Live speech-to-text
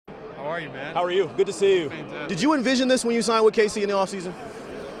are you, man? How are you? Good to see you. Fantastic. Did you envision this when you signed with KC in the offseason?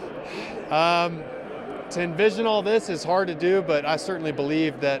 To envision all this is hard to do, but I certainly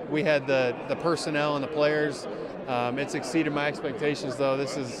believe that we had the personnel and the players. It's exceeded my expectations, though.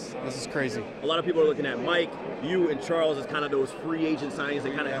 This is crazy. A lot of people are looking at Mike, you, and Charles as kind of those free agent signings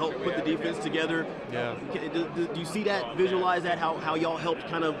that kind of help put the defense together. Yeah. Do you see that, visualize that, how y'all helped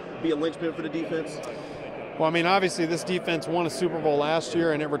kind of be a linchpin for the defense? Well, I mean, obviously this defense won a Super Bowl last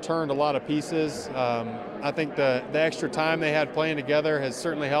year, and it returned a lot of pieces. I think the extra time they had playing together has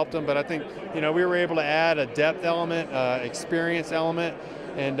certainly helped them, but I think, we were able to add a depth element, experience element,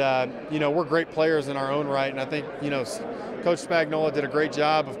 and, we're great players in our own right, and I think, Coach Spagnuolo did a great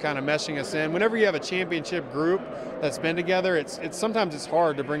job of kind of meshing us in. Whenever you have a championship group that's been together, it's sometimes it's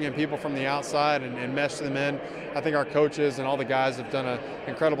hard to bring in people from the outside and mesh them in. I think our coaches and all the guys have done an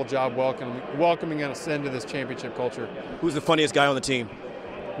incredible job welcoming us into this championship culture. Who's the funniest guy on the team?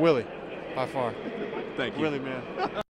 Willie, by far. Thank you. Willie, man.